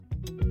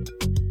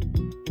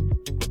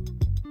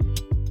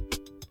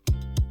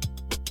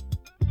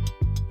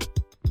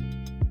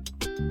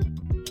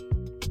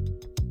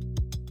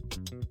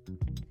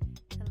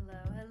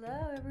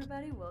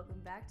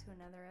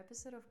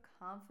episode of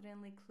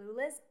Confidently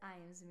Clueless. I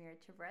am Zamira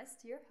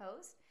Chabrest, your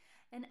host,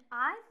 and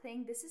I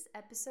think this is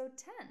episode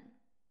 10.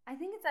 I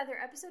think it's either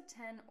episode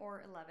 10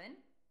 or 11.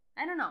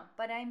 I don't know,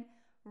 but I'm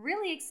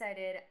really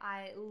excited.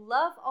 I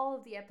love all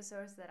of the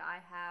episodes that I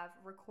have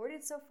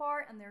recorded so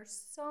far, and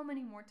there's so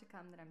many more to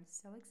come that I'm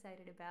so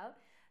excited about.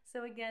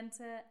 So, again,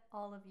 to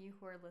all of you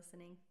who are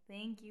listening,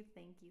 thank you,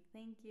 thank you,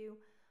 thank you.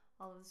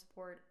 All of the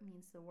support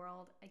means the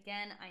world.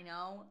 Again, I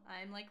know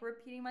I'm like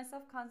repeating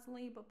myself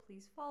constantly, but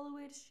please follow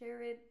it,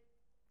 share it,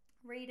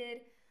 rate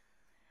it,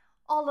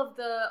 all of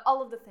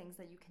the things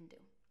that you can do.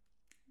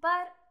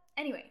 But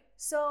anyway,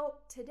 so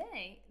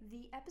today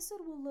the episode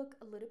will look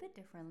a little bit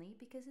differently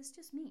because it's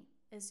just me.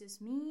 It's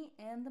just me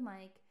and the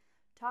mic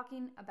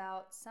talking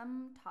about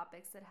some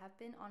topics that have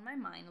been on my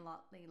mind a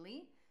lot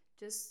lately.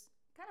 Just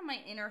kind of my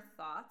inner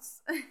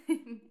thoughts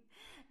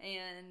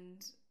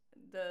and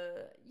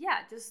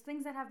just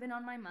things that have been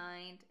on my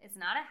mind. It's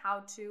not a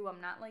how-to. I'm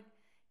not like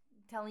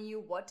telling you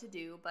what to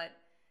do, but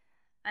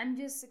I'm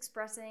just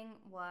expressing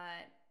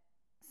what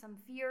some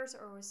fears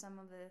or some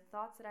of the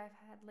thoughts that I've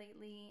had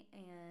lately,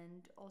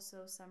 and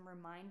also some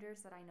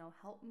reminders that I know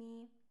help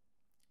me.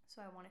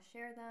 So I want to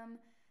share them.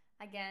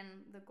 Again,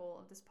 the goal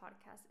of this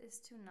podcast is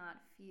to not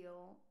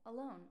feel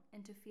alone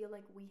and to feel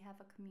like we have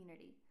a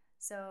community.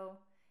 So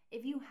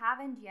if you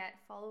haven't yet,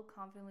 follow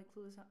Confidently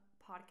Clueless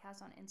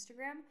podcast on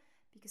Instagram,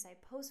 because I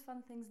post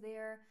fun things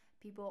there.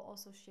 People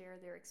also share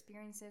their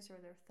experiences or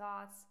their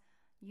thoughts.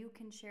 You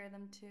can share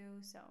them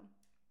too. So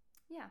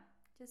yeah,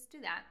 just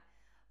do that.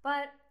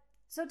 But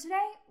so today,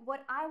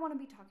 what I want to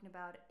be talking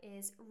about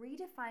is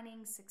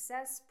redefining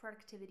success,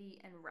 productivity,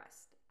 and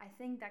rest. I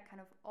think that kind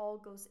of all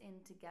goes in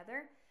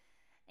together.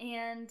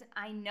 And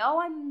I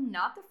know I'm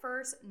not the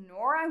first,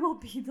 nor I will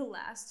be the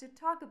last to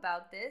talk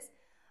about this,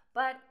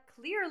 but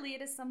clearly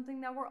it is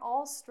something that we're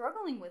all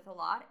struggling with a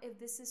lot if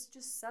this is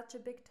just such a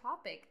big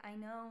topic. I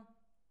know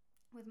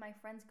with my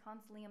friends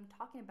constantly I'm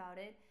talking about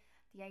it,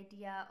 the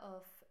idea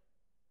of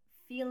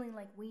feeling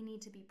like we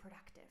need to be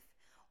productive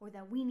or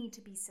that we need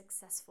to be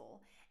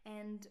successful,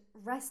 and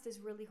rest is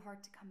really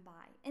hard to come by.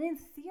 And in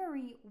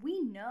theory, we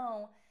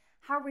know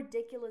how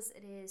ridiculous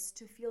it is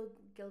to feel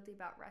guilty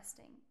about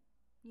resting.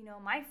 You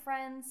know, my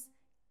friends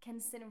can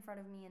sit in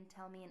front of me and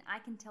tell me, and I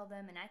can tell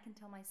them, and I can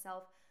tell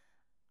myself,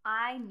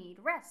 I need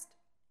rest.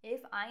 If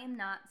I am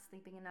not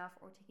sleeping enough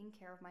or taking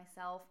care of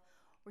myself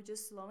or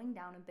just slowing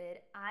down a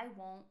bit, I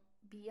won't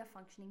be a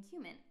functioning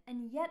human.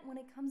 And yet when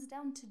it comes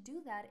down to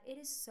do that, it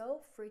is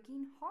so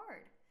freaking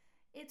hard.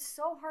 It's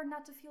so hard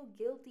not to feel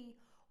guilty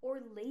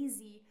or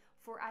lazy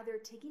for either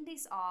taking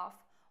days off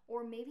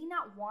or maybe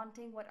not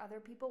wanting what other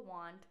people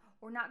want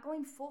or not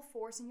going full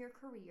force in your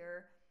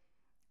career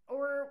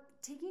or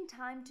taking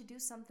time to do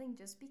something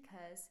just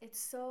because.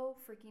 It's so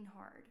freaking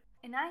hard.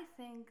 And I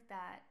think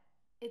that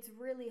it's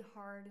really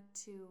hard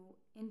to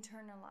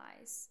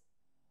internalize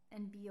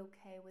and be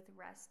okay with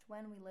rest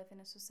when we live in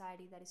a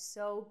society that is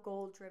so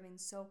goal-driven,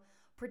 so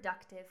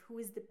productive, who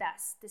is the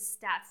best, the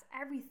stats,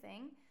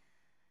 everything.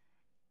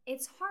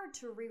 It's hard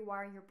to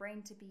rewire your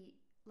brain to be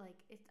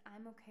like,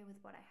 I'm okay with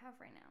what I have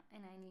right now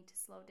and I need to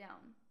slow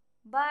down.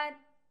 But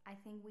I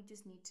think we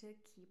just need to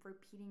keep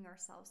repeating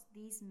ourselves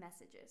these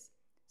messages.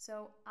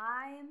 So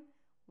I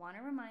want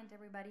to remind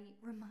everybody,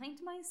 remind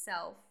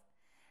myself,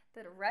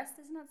 that rest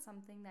is not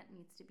something that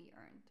needs to be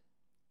earned.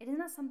 It is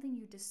not something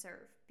you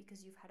deserve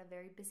because you've had a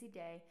very busy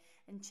day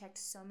and checked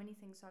so many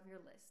things off your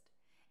list.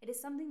 It is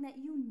something that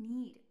you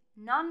need,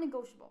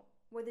 non-negotiable.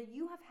 Whether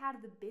you have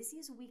had the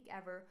busiest week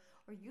ever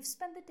or you've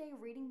spent the day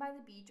reading by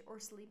the beach or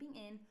sleeping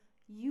in,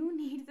 you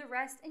need the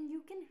rest and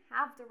you can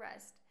have the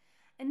rest.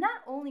 And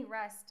not only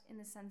rest in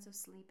the sense of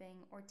sleeping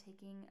or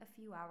taking a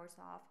few hours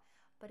off,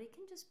 but it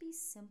can just be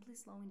simply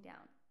slowing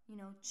down,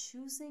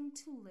 choosing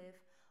to live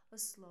a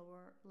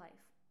slower life.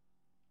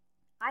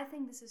 I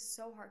think this is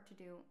so hard to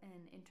do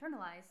and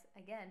internalize,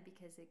 again,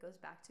 because it goes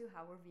back to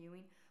how we're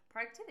viewing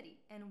productivity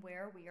and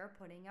where we are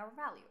putting our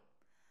value.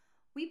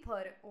 We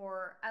put,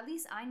 or at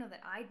least I know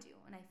that I do,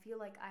 and I feel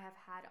like I have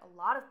had a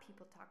lot of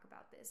people talk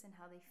about this and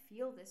how they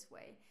feel this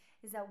way,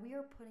 is that we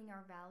are putting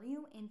our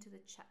value into the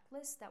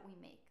checklist that we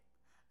make.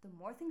 The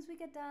more things we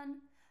get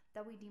done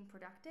that we deem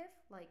productive,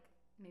 like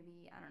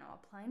maybe,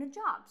 applying to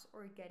jobs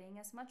or getting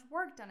as much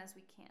work done as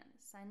we can,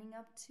 signing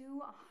up to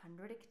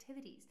 100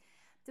 activities,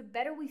 the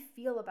better we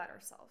feel about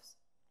ourselves.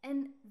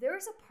 And there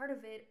is a part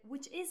of it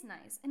which is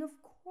nice. And of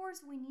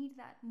course, we need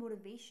that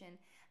motivation.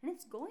 And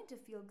it's going to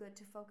feel good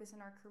to focus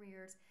on our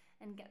careers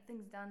and get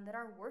things done that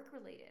are work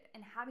related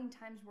and having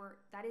times where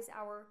that is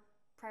our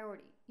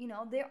priority.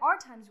 There are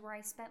times where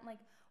I spent like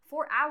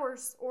 4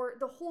 hours or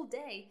the whole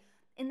day,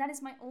 and that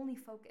is my only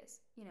focus.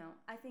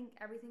 I think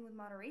everything with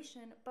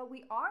moderation, but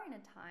we are in a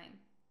time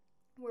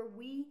where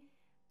we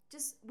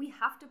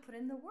have to put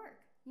in the work.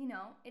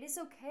 It is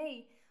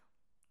okay.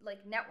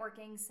 Like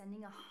networking,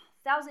 sending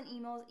 1,000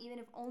 emails, even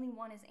if only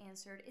one is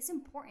answered, is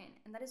important.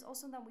 And that is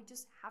also that we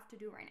just have to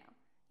do right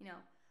now.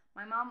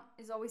 My mom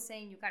is always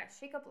saying you gotta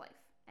shake up life.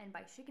 And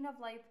by shaking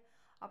up life,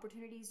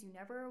 opportunities you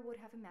never would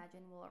have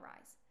imagined will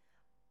arise.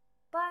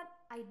 But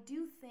I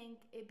do think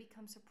it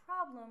becomes a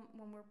problem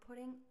when we're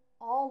putting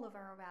all of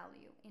our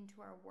value into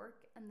our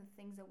work and the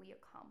things that we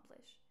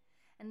accomplish.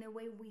 And the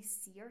way we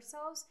see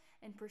ourselves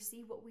and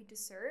perceive what we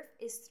deserve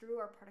is through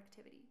our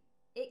productivity.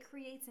 It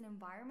creates an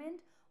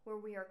environment where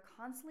we are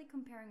constantly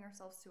comparing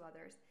ourselves to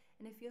others,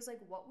 and it feels like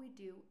what we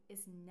do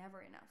is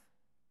never enough.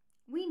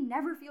 We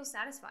never feel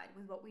satisfied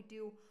with what we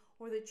do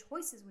or the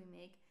choices we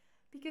make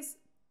because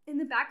in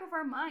the back of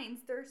our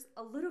minds, there's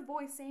a little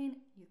voice saying,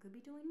 you could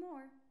be doing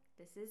more.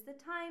 This is the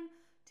time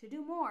to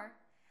do more.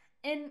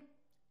 And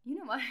you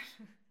know what?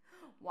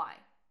 Why?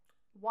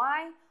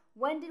 Why?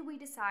 When did we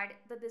decide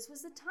that this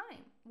was the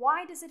time?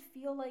 Why does it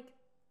feel like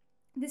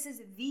this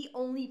is the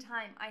only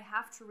time I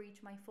have to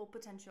reach my full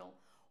potential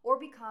or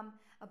become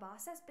a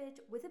boss-ass bitch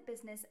with a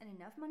business and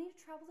enough money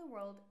to travel the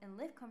world and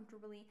live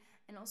comfortably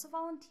and also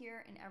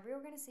volunteer in every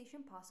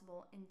organization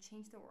possible and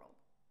change the world?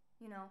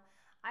 You know,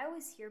 I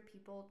always hear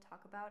people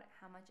talk about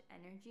how much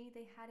energy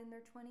they had in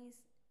their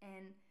 20s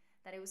and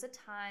that it was a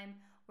time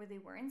where they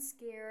weren't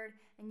scared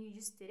and you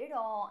just did it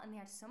all and they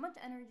had so much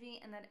energy,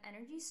 and that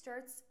energy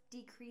starts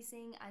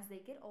decreasing as they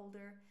get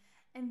older.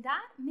 And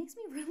that makes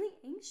me really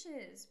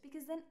anxious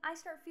because then I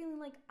start feeling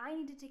like I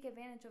need to take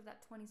advantage of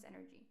that 20s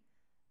energy.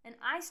 And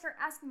I start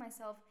asking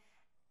myself,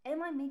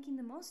 am I making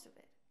the most of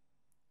it?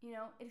 You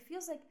know, it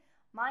feels like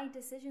my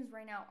decisions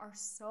right now are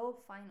so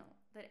final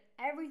that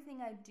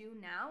everything I do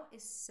now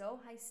is so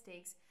high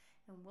stakes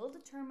and will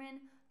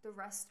determine the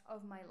rest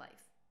of my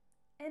life.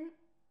 And,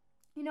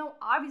 you know,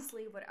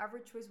 obviously, whatever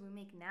choice we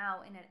make now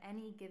and at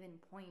any given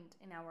point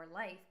in our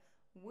life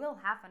will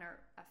have an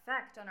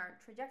effect on our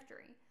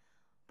trajectory.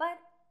 But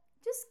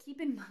just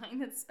keep in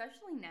mind that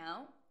especially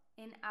now,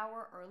 in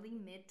our early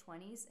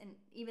mid-20s and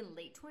even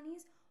late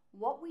 20s,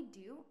 what we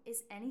do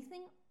is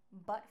anything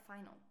but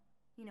final.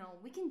 You know,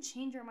 we can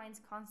change our minds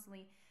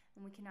constantly,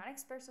 and we cannot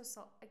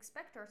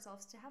expect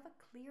ourselves to have a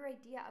clear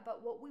idea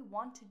about what we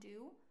want to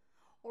do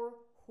or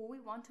who we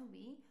want to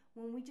be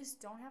when we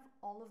just don't have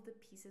all of the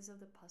pieces of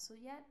the puzzle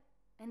yet.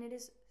 And it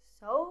is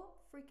so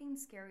freaking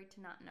scary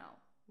to not know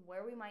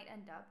where we might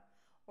end up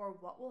or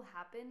what will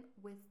happen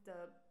with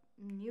the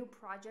new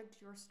project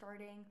you're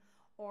starting,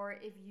 or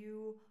if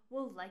you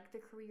will like the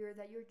career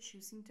that you're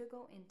choosing to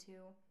go into.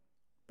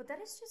 But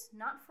that is just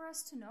not for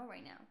us to know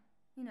right now,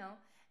 you know,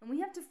 and we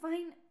have to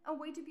find a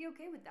way to be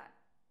okay with that.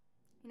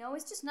 You know,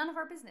 it's just none of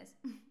our business.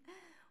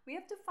 We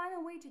have to find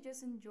a way to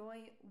just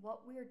enjoy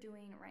what we're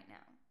doing right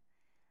now.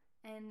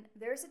 And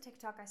there's a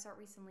TikTok I saw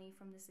recently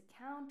from this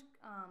account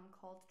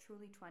called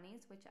Truly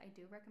 20s, which I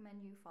do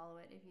recommend you follow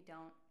it if you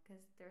don't,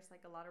 because there's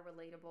like a lot of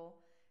relatable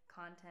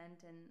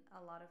content and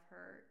a lot of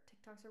her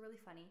TikToks are really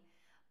funny.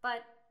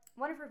 But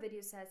one of her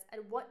videos says,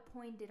 at what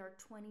point did our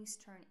 20s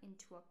turn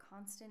into a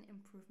constant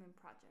improvement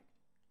project,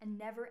 a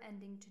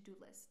never-ending to-do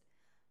list?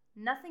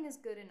 Nothing is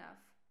good enough,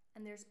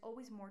 and there's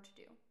always more to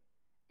do.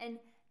 And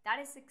that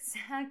is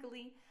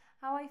exactly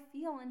how I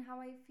feel and how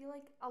I feel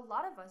like a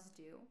lot of us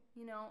do.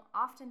 You know,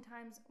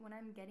 oftentimes when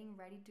I'm getting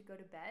ready to go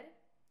to bed,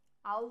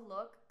 I'll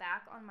look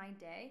back on my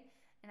day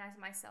and ask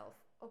myself,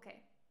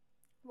 okay,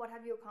 what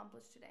have you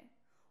accomplished today?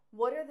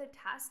 What are the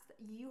tasks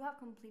that you have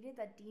completed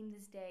that deem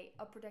this day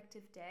a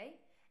productive day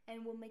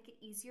and will make it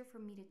easier for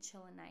me to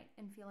chill at night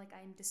and feel like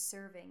I am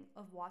deserving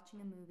of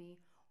watching a movie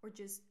or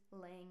just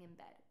laying in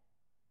bed?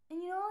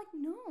 And you know, like,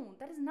 no,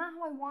 that is not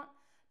how I want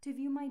to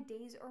view my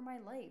days or my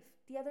life.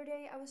 The other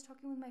day, I was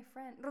talking with my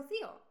friend,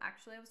 Rocio,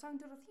 actually. I was talking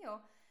to Rocio,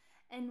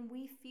 and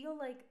we feel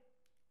like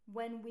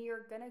when we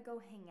are gonna go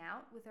hang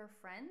out with our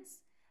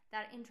friends,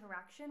 that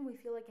interaction, we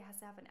feel like it has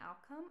to have an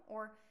outcome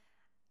or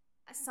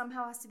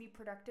somehow has to be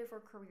productive or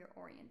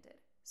career-oriented.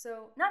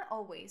 So, not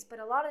always, but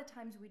a lot of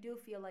times we do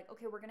feel like,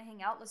 okay, we're gonna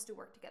hang out, let's do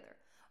work together.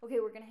 Okay,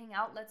 we're gonna hang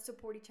out, let's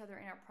support each other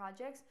in our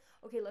projects.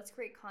 Okay, let's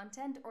create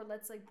content, or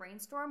let's like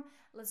brainstorm,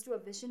 let's do a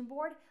vision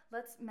board,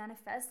 let's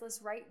manifest,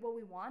 let's write what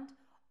we want.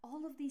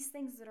 All of these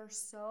things that are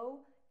so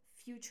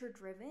future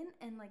driven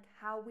and like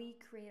how we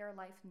create our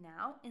life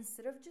now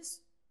instead of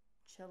just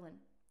chilling.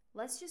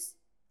 Let's just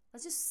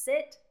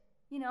sit.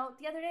 You know,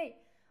 the other day,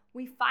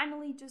 we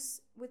finally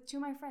just, with two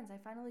of my friends, I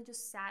finally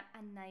just sat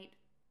at night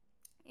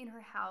in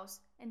her house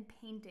and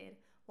painted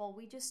while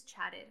we just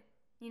chatted.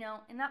 You know,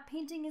 and that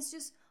painting is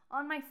just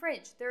on my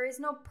fridge. There is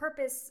no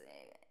purpose,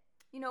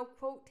 you know,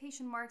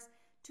 quotation marks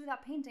to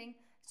that painting.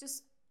 It's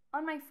just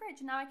on my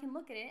fridge. Now I can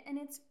look at it and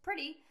it's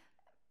pretty.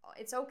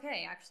 It's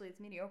okay, actually. It's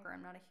mediocre.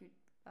 I'm not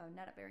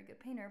a very good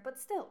painter, but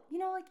still, you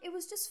know, like it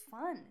was just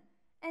fun.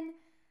 And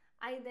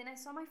I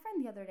saw my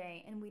friend the other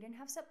day and we didn't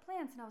have set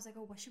plans, and I was like,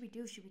 oh, what should we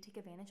do? Should we take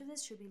advantage of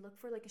this? Should we look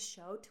for like a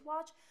show to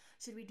watch?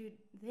 Should we do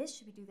this?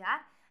 Should we do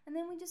that? And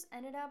then we just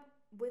ended up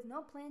with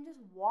no plan, just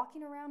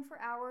walking around for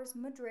hours.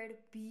 Madrid,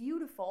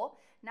 beautiful.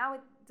 Now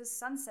the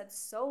sun sets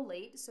so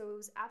late, so it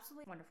was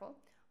absolutely wonderful.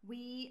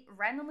 We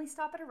randomly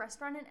stopped at a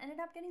restaurant and ended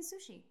up getting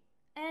sushi.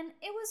 And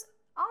it was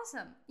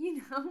awesome, you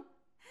know?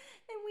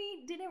 And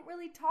we didn't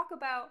really talk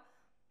about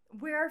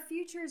where our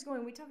future is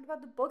going. We talked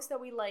about the books that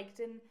we liked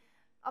and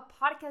a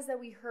podcast that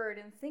we heard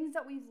and things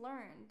that we've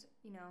learned,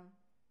 you know.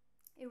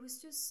 It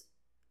was just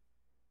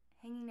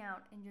hanging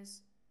out and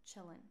just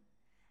chillin'.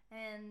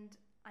 And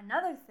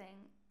another thing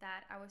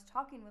that I was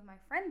talking with my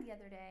friend the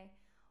other day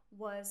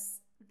was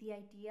the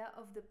idea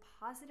of the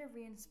positive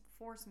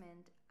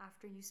reinforcement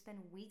after you spend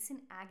weeks in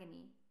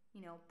agony,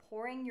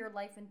 pouring your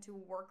life into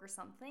work or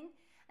something,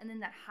 and then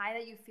that high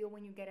that you feel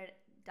when you get it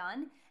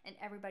done and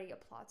everybody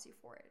applauds you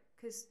for it.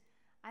 Because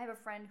I have a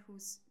friend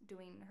who's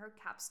doing her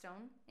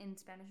capstone, in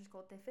Spanish it's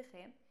called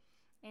TFG,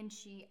 and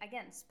she,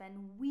 again, spent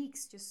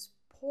weeks just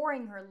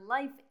pouring her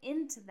life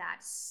into that,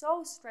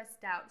 so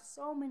stressed out,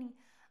 so many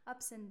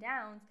ups and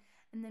downs.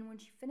 And then when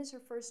she finished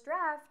her first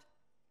draft,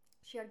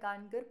 she had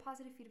gotten good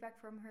positive feedback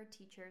from her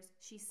teachers.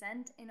 She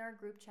sent in our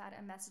group chat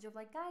a message of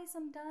like, guys,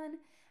 I'm done.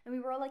 And we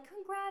were all like,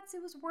 congrats,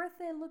 it was worth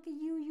it. Look at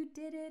you, you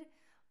did it,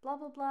 blah,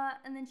 blah, blah.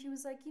 And then she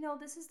was like,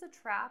 this is the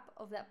trap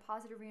of that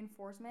positive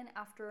reinforcement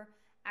after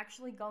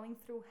actually going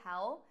through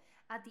hell.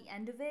 At the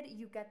end of it,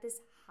 you get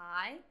this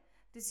high,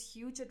 this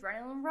huge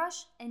adrenaline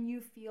rush, and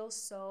you feel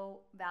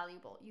so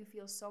valuable. You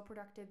feel so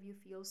productive. You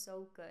feel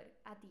so good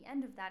at the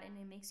end of that, and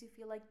it makes you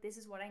feel like this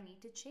is what I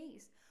need to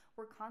chase.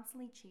 We're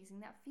constantly chasing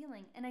that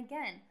feeling. And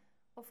again,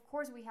 of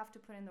course, we have to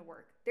put in the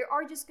work. There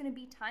are just going to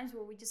be times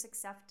where we just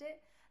accept it,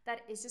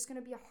 that it's just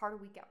going to be a hard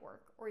week at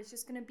work, or it's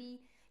just going to be,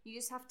 you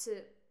just have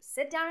to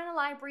sit down in a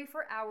library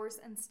for hours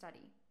and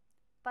study.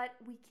 But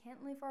we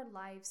can't live our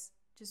lives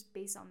just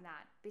based on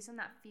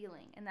that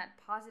feeling and that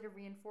positive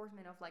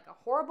reinforcement of like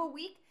a horrible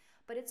week,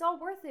 but it's all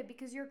worth it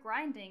because you're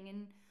grinding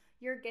and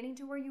you're getting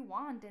to where you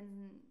want.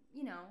 And,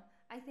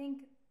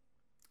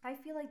 I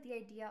feel like the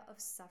idea of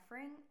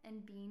suffering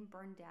and being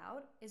burned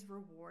out is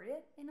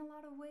rewarded in a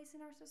lot of ways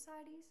in our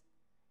societies.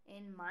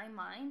 In my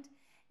mind,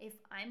 if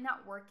I'm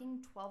not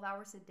working 12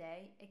 hours a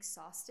day,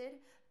 exhausted,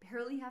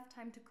 barely have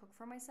time to cook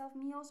for myself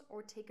meals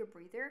or take a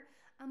breather,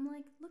 I'm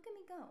like, look at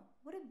me go.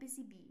 What a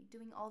busy bee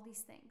doing all these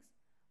things.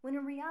 When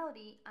in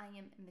reality, I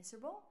am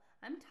miserable,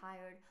 I'm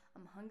tired,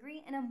 I'm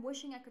hungry, and I'm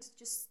wishing I could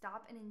just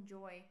stop and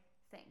enjoy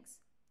things.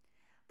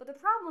 But the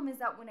problem is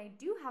that when I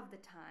do have the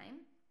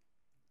time,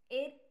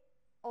 it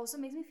also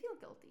makes me feel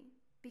guilty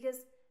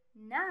because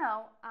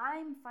now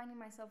I'm finding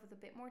myself with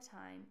a bit more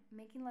time,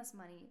 making less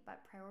money,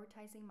 but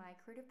prioritizing my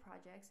creative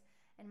projects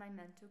and my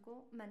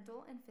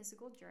mental and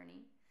physical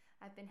journey.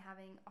 I've been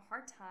having a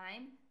hard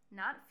time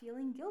not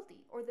feeling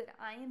guilty or that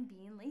I am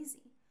being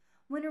lazy.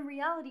 When in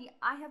reality,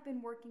 I have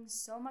been working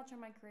so much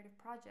on my creative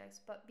projects,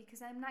 but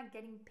because I'm not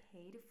getting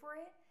paid for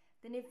it,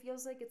 then it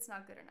feels like it's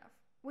not good enough,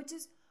 which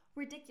is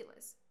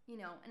ridiculous,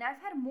 and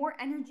I've had more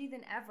energy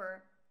than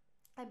ever.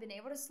 I've been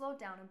able to slow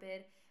down a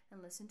bit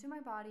and listen to my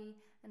body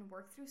and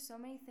work through so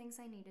many things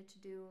I needed to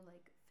do,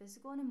 like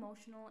physical and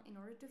emotional, in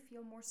order to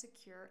feel more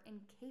secure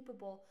and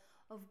capable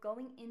of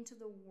going into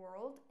the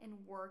world and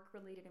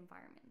work-related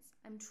environments.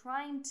 I'm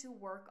trying to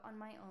work on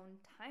my own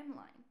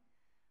timeline,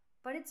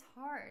 but it's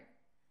hard.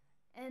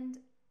 And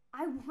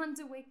I want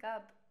to wake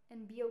up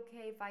and be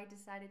okay if I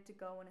decided to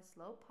go on a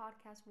slow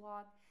podcast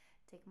walk,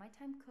 take my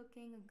time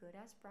cooking a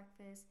good-ass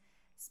breakfast,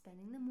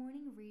 spending the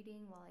morning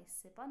reading while I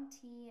sip on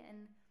tea,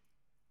 and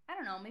I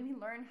don't know, maybe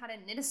learn how to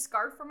knit a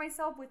scarf for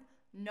myself with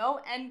no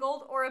end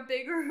goal or a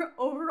bigger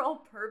overall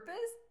purpose,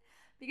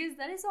 because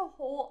that is a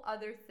whole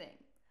other thing.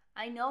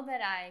 I know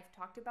that I've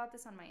talked about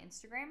this on my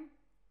Instagram,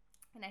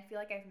 and I feel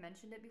like I've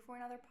mentioned it before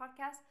in other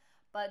podcasts,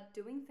 but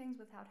doing things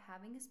without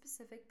having a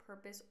specific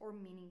purpose or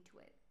meaning to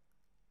it.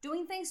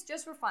 Doing things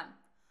just for fun,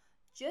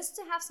 just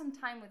to have some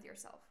time with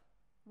yourself.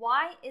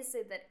 Why is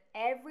it that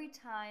every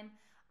time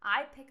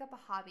I pick up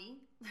a hobby,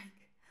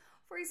 like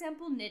for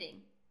example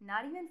knitting,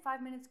 not even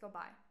 5 minutes go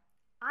by,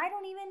 I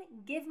don't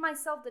even give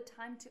myself the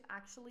time to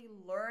actually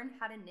learn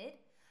how to knit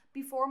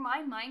before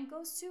my mind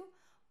goes to,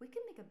 we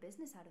can make a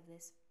business out of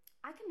this.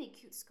 I can make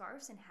cute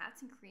scarves and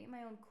hats and create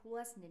my own cool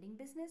ass knitting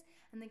business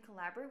and then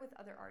collaborate with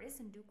other artists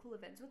and do cool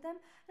events with them.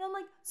 And I'm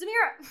like,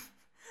 Zamira,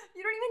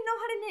 you don't even know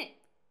how to knit.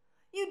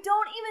 You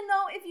don't even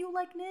know if you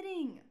like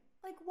knitting.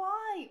 Like,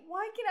 why?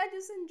 Why can't I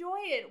just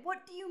enjoy it?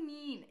 What do you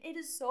mean? It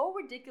is so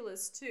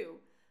ridiculous too.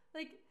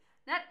 Like,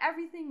 not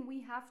everything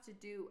we have to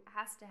do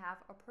has to have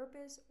a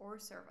purpose or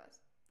serve us.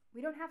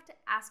 We don't have to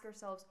ask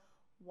ourselves,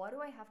 what do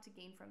I have to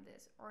gain from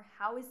this? Or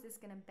how is this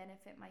going to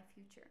benefit my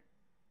future?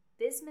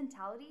 This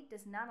mentality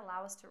does not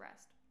allow us to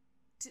rest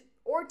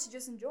or to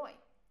just enjoy.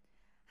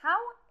 How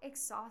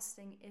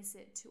exhausting is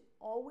it to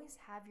always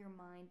have your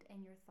mind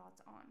and your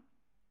thoughts on?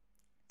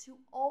 To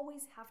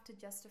always have to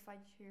justify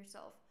to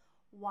yourself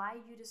why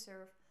you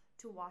deserve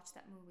to watch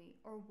that movie,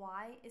 or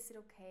why is it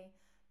okay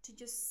to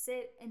just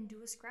sit and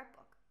do a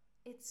scrapbook?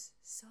 It's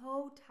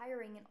so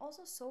tiring and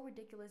also so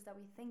ridiculous that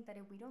we think that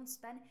if we don't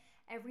spend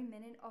every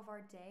minute of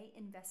our day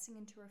investing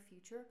into our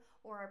future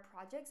or our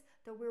projects,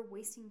 that we're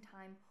wasting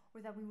time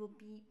or that we will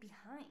be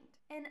behind.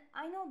 And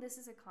I know this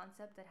is a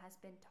concept that has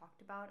been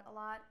talked about a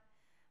lot,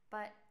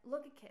 but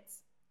look at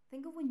kids.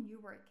 Think of when you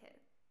were a kid.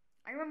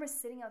 I remember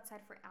sitting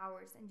outside for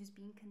hours and just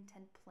being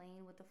content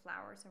playing with the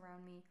flowers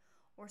around me,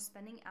 or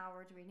spending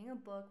hours reading a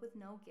book with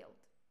no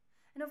guilt.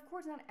 And of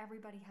course, not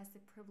everybody has the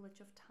privilege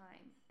of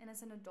time. And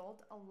as an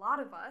adult, a lot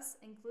of us,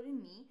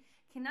 including me,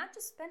 cannot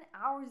just spend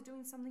hours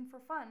doing something for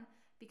fun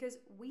because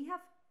we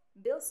have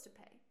bills to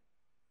pay.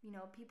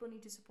 People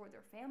need to support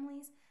their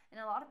families, and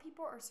a lot of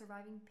people are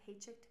surviving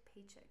paycheck to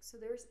paycheck. So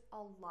there's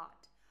a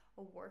lot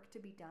of work to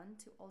be done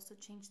to also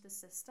change the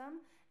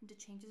system and to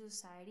change the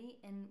society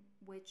in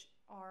which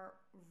our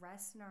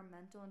rest and our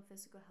mental and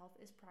physical health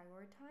is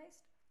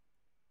prioritized.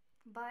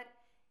 But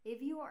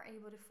if you are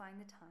able to find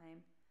the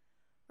time,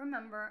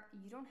 remember,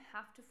 you don't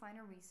have to find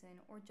a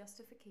reason or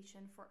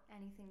justification for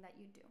anything that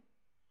you do.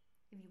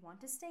 If you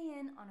want to stay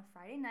in on a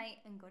Friday night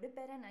and go to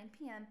bed at 9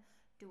 p.m.,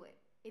 do it.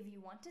 If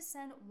you want to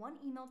send one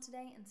email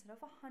today instead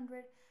of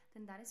 100,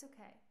 then that is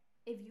okay.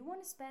 If you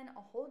want to spend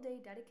a whole day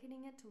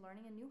dedicating it to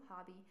learning a new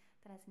hobby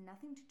that has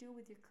nothing to do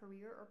with your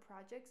career or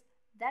projects,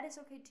 that is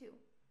okay too.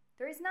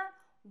 There is not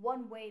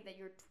one way that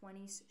your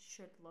 20s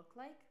should look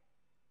like.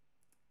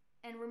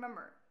 And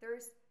remember, there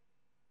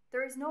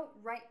is no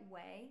right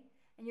way,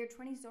 and your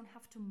 20s don't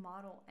have to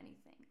model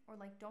anything or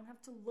don't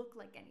have to look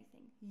like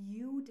anything.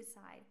 You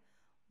decide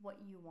what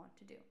you want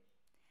to do.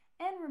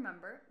 And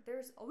remember,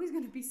 there's always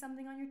going to be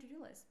something on your to-do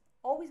list.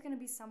 Always going to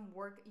be some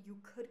work you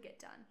could get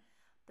done.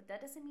 But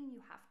that doesn't mean you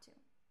have to.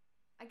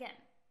 Again,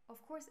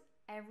 of course,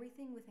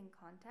 everything within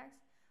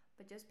context,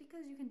 but just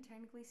because you can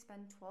technically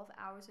spend 12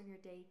 hours of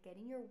your day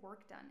getting your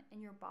work done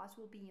and your boss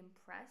will be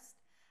impressed,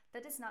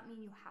 that does not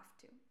mean you have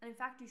to. And in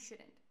fact, you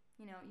shouldn't.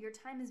 Your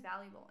time is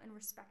valuable and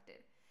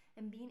respected.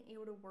 And being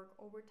able to work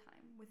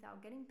overtime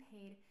without getting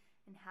paid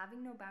and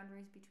having no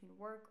boundaries between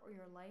work or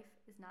your life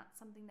is not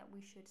something that we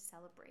should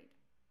celebrate.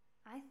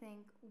 I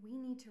think we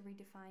need to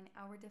redefine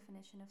our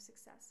definition of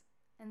success,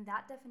 and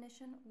that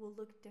definition will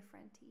look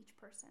different to each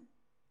person.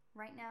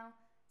 Right now,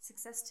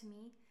 success to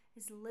me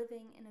is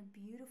living in a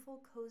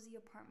beautiful, cozy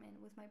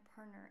apartment with my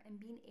partner and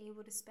being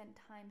able to spend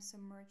time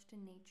submerged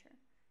in nature,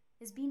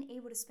 is being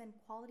able to spend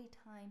quality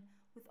time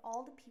with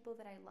all the people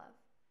that I love,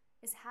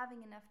 is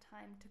having enough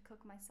time to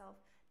cook myself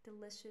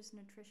delicious,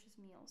 nutritious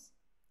meals,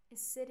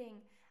 is sitting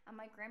at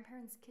my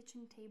grandparents'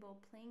 kitchen table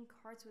playing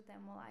cards with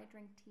them while I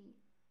drink tea.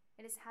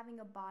 It is having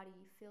a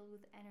body filled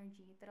with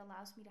energy that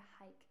allows me to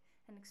hike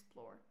and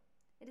explore.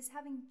 It is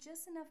having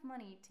just enough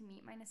money to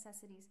meet my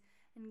necessities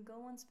and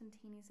go on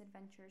spontaneous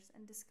adventures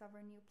and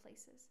discover new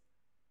places.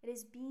 It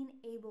is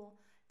being able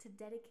to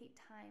dedicate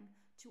time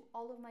to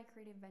all of my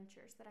creative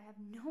ventures that I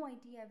have no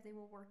idea if they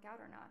will work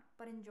out or not,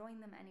 but enjoying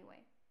them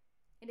anyway.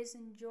 It is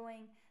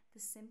enjoying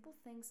the simple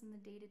things in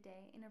the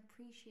day-to-day and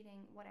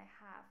appreciating what I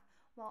have,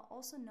 while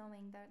also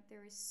knowing that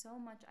there is so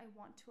much I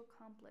want to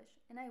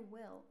accomplish, and I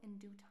will in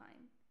due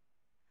time.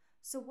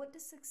 So what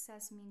does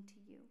success mean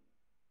to you?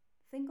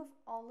 Think of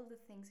all of the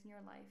things in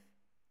your life,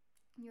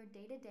 in your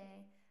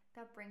day-to-day,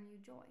 that bring you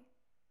joy.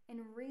 And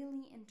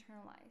really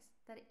internalize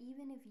that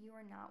even if you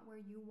are not where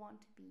you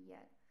want to be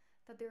yet,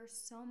 that there are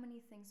so many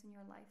things in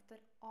your life that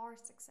are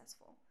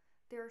successful.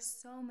 There are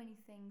so many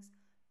things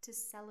to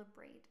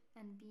celebrate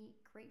and be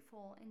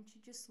grateful and to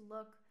just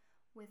look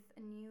with a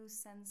new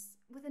sense,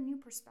 with a new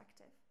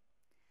perspective.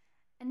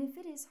 And if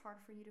it is hard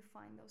for you to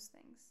find those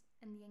things,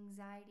 and the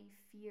anxiety,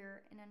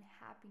 fear, and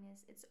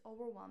unhappiness, it's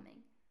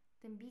overwhelming,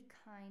 then be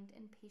kind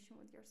and patient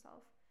with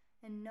yourself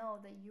and know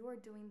that you are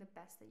doing the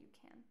best that you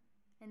can.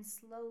 And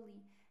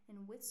slowly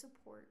and with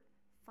support,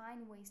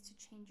 find ways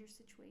to change your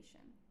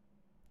situation.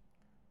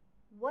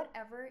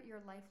 Whatever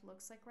your life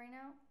looks like right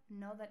now,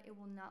 know that it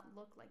will not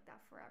look like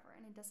that forever,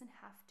 and it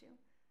doesn't have to.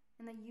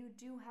 And that you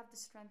do have the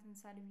strength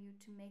inside of you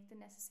to make the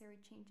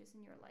necessary changes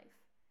in your life.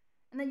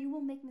 And that you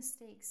will make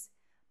mistakes,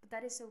 but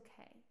that is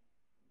okay.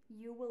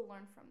 You will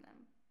learn from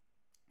them.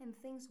 And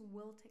things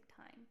will take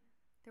time.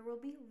 There will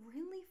be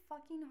really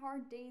fucking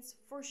hard days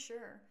for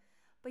sure,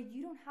 but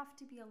you don't have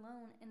to be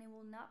alone, and it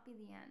will not be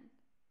the end.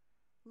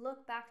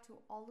 Look back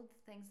to all of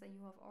the things that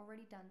you have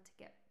already done to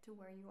get to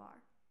where you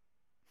are.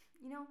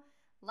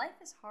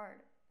 Life is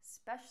hard,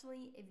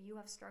 especially if you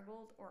have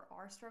struggled or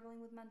are struggling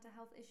with mental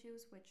health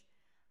issues, which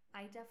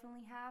I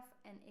definitely have,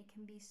 and it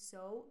can be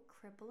so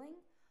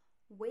crippling.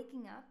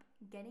 Waking up,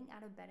 getting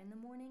out of bed in the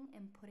morning,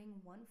 and putting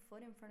one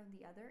foot in front of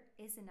the other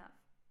is enough.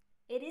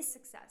 It is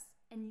success,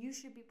 and you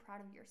should be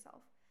proud of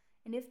yourself.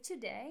 And if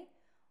today,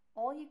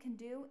 all you can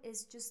do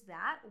is just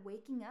that,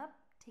 waking up,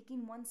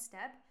 taking one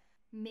step,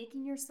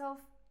 making yourself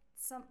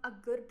a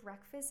good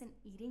breakfast and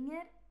eating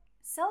it,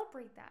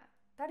 celebrate that.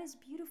 That is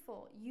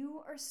beautiful.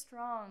 You are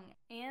strong.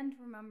 And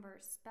remember,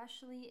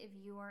 especially if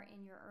you are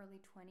in your early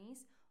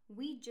 20s,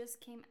 we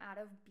just came out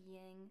of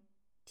being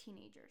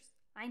teenagers.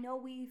 I know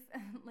we've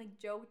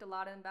joked a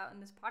lot about in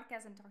this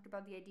podcast and talked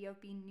about the idea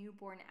of being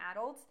newborn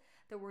adults,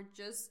 that we're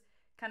just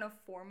kind of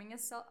forming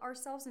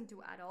ourselves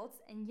into adults.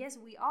 And yes,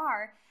 we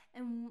are.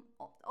 And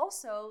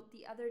also,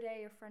 the other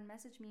day, a friend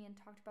messaged me and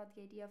talked about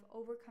the idea of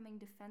overcoming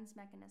defense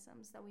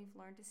mechanisms that we've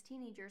learned as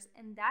teenagers.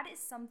 And that is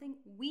something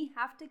we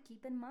have to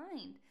keep in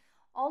mind.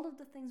 All of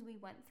the things we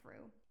went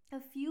through a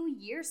few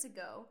years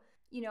ago,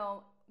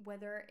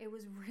 whether it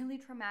was really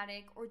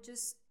traumatic or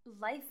just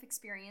life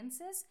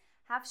experiences,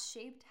 have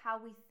shaped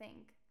how we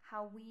think,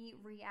 how we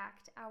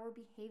react, our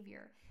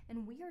behavior.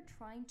 And we are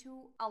trying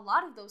to, a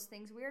lot of those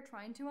things, we are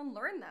trying to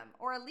unlearn them.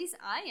 Or at least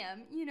I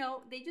am.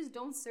 They just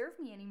don't serve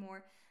me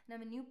anymore. And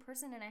I'm a new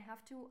person, and I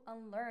have to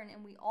unlearn,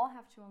 and we all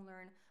have to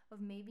unlearn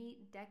of maybe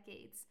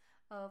decades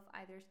of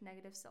either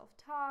negative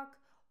self-talk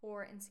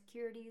or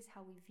insecurities,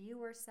 how we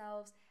view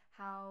ourselves,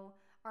 how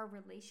our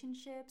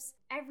relationships,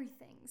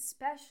 everything,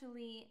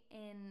 especially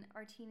in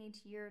our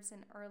teenage years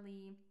and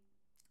early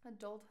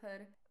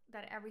adulthood,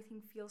 that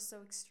everything feels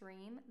so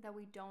extreme that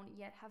we don't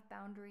yet have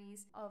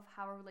boundaries of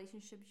how a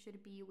relationship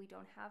should be. We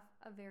don't have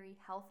a very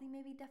healthy,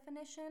 maybe,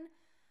 definition.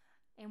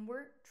 And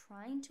we're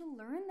trying to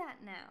learn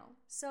that now.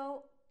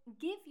 So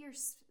give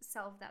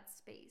yourself that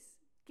space.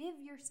 Give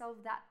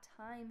yourself that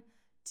time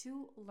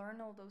to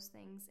learn all those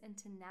things and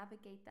to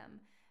navigate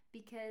them,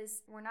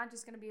 because we're not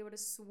just going to be able to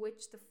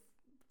switch the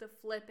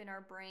flip in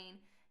our brain,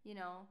 the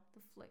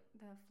switch.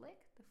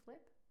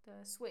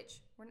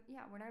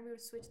 We're not able to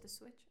switch the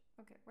switch.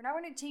 Okay, we're not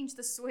going to change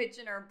the switch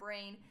in our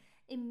brain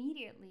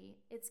immediately.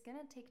 It's going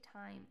to take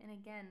time. And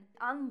again,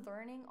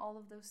 unlearning all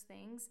of those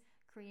things,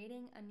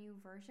 creating a new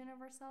version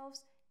of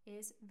ourselves,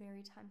 is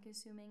very time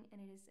consuming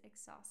and it is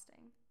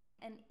exhausting.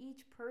 And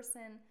each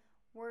person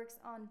works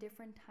on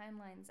different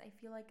timelines. I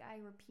feel like I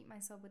repeat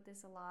myself with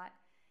this a lot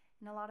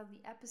in a lot of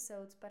the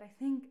episodes, but I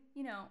think,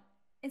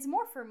 it's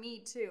more for me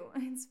too.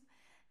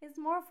 It's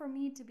more for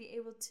me to be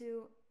able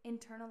to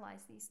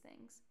internalize these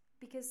things.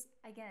 Because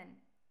again,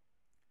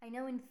 I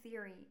know in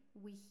theory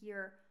we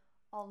hear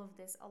all of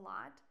this a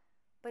lot,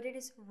 but it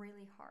is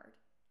really hard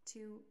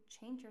to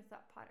change your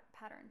thought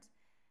patterns.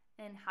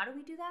 And how do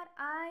we do that?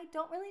 I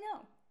don't really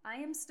know. I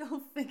am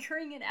still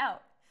figuring it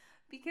out,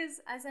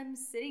 because as I'm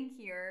sitting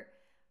here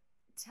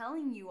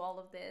telling you all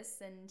of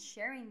this and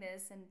sharing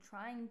this and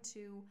trying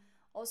to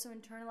also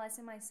internalize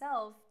it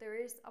myself, there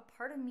is a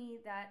part of me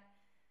that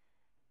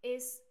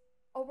is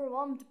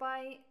overwhelmed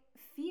by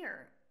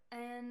fear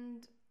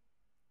and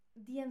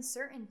the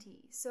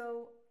uncertainty.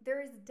 So there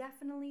is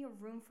definitely a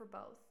room for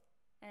both.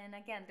 And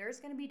again,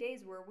 there's going to be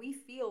days where we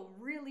feel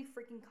really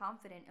freaking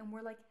confident and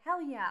we're like, hell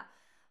yeah,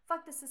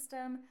 fuck the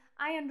system.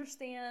 I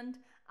understand.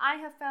 I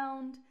have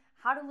found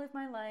how to live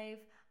my life.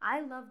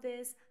 I love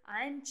this.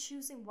 I'm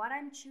choosing what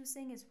I'm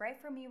choosing is right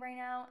for me right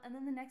now. And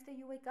then the next day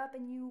you wake up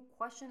and you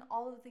question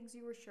all of the things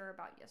you were sure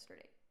about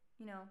yesterday.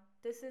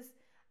 This is,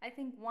 I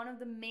think, one of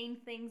the main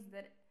things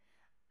that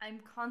I'm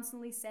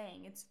constantly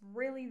saying. It's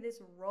really this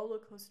roller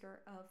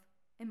coaster of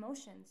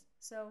emotions.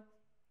 So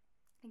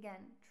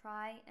again,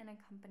 try and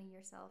accompany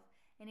yourself.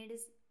 And it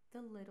is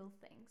the little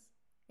things.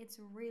 It's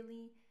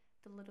really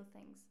the little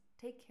things.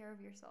 Take care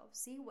of yourself.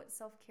 See what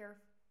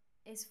self-care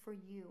is for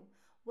you.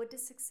 What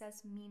does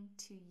success mean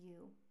to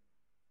you?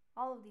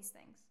 All of these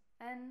things.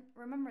 And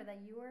remember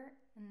that you are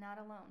not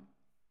alone.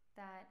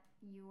 That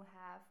you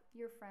have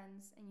your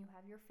friends and you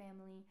have your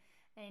family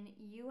and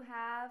you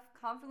have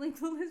Confidently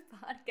Clueless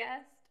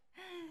podcast.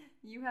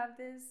 You have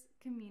this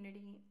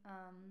community.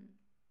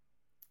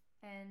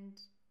 And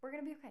we're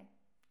going to be okay.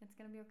 It's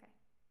going to be okay.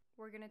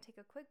 We're going to take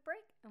a quick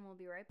break and we'll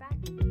be right back.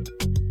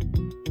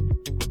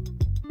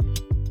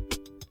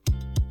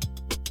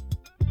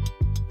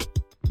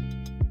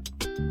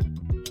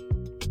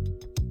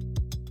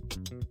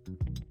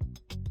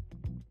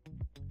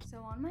 So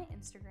on my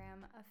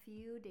Instagram a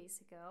few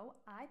days ago,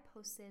 I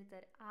posted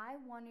that I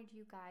wanted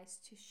you guys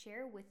to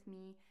share with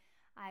me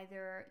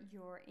either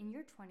your in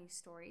your 20s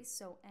stories,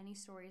 so any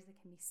stories that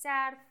can be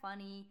sad,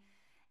 funny,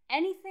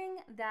 anything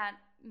that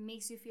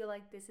makes you feel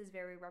like this is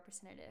very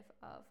representative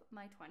of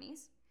my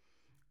 20s.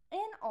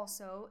 And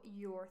also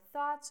your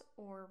thoughts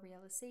or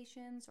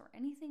realizations or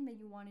anything that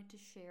you wanted to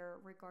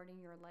share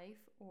regarding your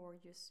life or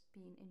just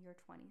being in your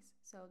 20s.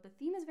 So the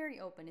theme is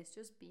very open. It's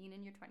just being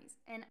in your 20s.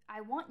 And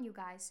I want you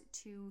guys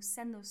to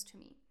send those to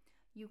me.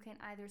 You can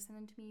either send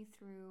them to me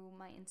through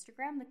my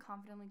Instagram, the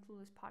Confidently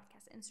Clueless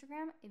Podcast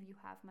Instagram. If you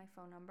have my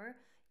phone number,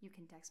 you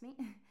can text me.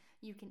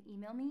 You can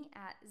email me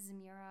at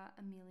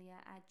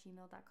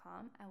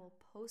zamiraamilia@gmail.com. I will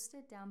post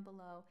it down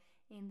below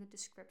in the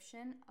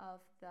description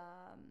of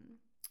the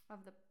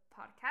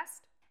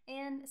podcast.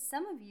 And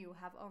some of you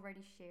have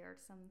already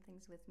shared some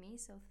things with me,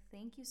 so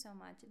thank you so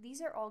much.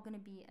 These are all going to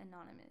be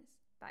anonymous,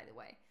 by the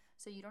way,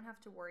 so you don't have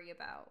to worry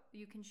about.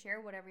 You can share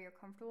whatever you're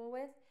comfortable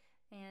with,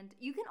 and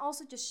you can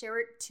also just share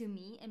it to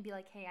me and be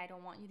like, hey, I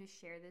don't want you to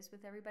share this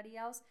with everybody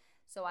else,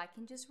 so I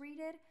can just read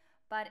it.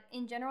 But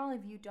in general,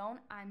 if you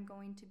don't, I'm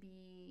going to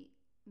be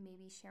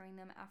maybe sharing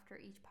them after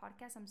each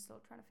podcast. I'm still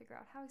trying to figure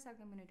out how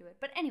exactly I'm going to do it.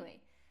 But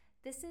anyway,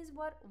 this is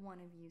what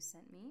one of you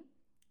sent me,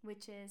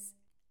 which is,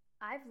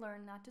 I've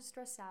learned not to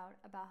stress out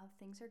about how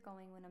things are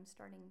going when I'm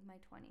starting my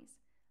 20s.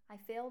 I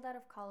failed out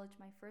of college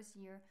my first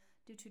year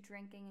due to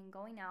drinking and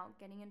going out,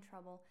 getting in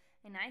trouble,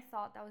 and I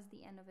thought that was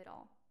the end of it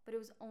all. But it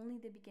was only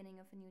the beginning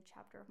of a new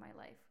chapter of my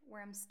life,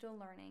 where I'm still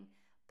learning,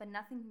 but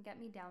nothing can get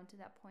me down to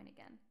that point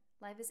again.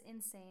 Life is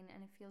insane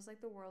and it feels like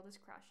the world is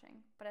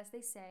crashing. But as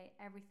they say,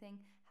 everything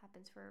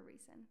happens for a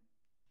reason.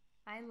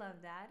 I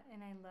love that,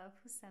 and I love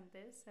who sent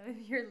this. So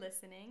if you're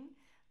listening,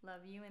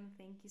 love you and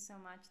thank you so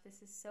much.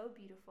 This is so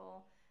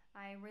beautiful.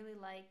 I really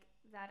like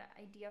that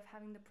idea of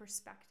having the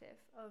perspective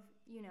of,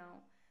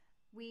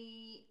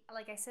 we,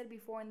 like I said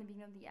before in the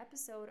beginning of the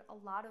episode, a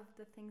lot of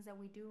the things that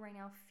we do right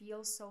now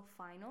feel so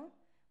final,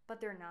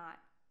 but they're not.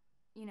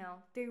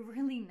 they're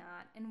really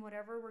not. And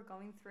whatever we're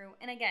going through,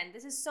 and again,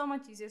 this is so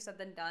much easier said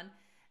than done.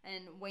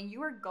 And when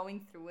you are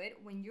going through it,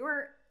 when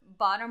you're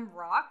bottom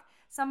rock,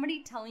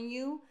 somebody telling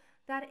you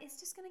that it's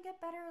just gonna get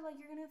better, like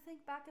you're gonna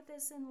think back at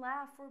this and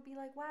laugh or be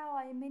like,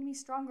 wow, it made me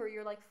stronger,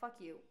 you're like, fuck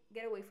you,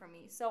 get away from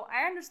me. So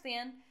I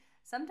understand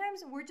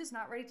sometimes we're just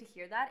not ready to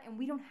hear that, and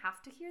we don't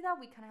have to hear that,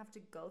 we kind of have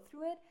to go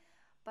through it.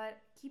 But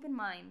keep in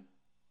mind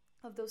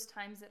of those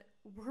times that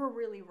were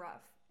really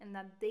rough and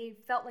that they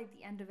felt like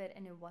the end of it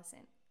and it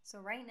wasn't. So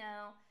right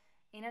now,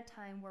 in a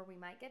time where we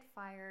might get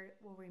fired,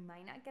 where we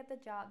might not get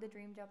the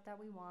dream job that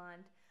we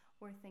want,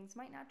 where things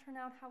might not turn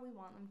out how we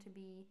want them to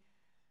be,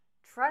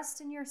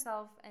 trust in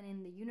yourself and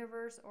in the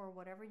universe or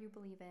whatever you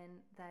believe in,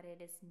 that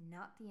it is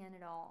not the end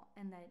at all,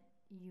 and that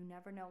you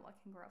never know what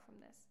can grow from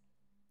this.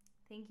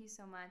 Thank you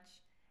so much.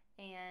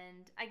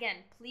 And again,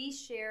 please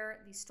share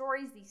these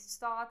stories, these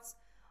thoughts,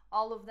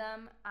 all of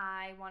them.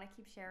 I want to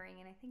keep sharing,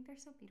 and I think they're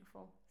so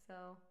beautiful.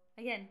 So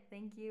again,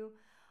 thank you,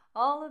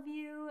 all of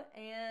you,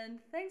 and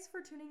thanks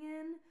for tuning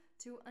in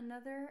to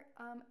another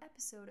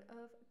episode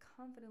of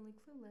Confidently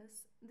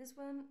Clueless. This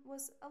one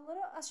was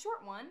a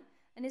short one,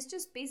 and it's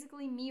just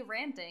basically me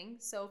ranting.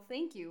 So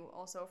thank you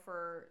also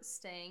for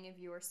staying, if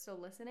you are still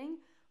listening,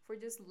 for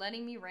just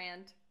letting me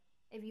rant.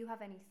 If you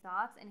have any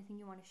thoughts, anything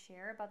you want to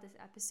share about this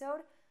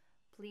episode,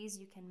 please,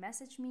 you can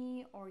message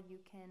me or you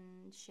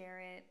can share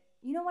it.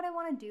 You know what I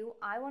want to do?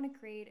 I want to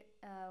create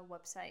a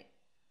website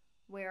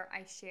where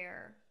I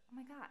share. Oh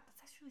my God,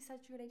 that's actually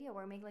such a good idea.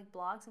 Where I make like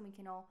blogs and we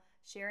can all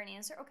share and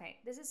answer. Okay,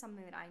 this is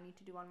something that I need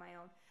to do on my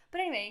own.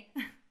 But anyway,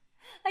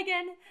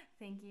 again,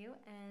 thank you,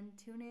 and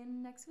tune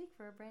in next week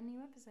for a brand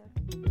new episode.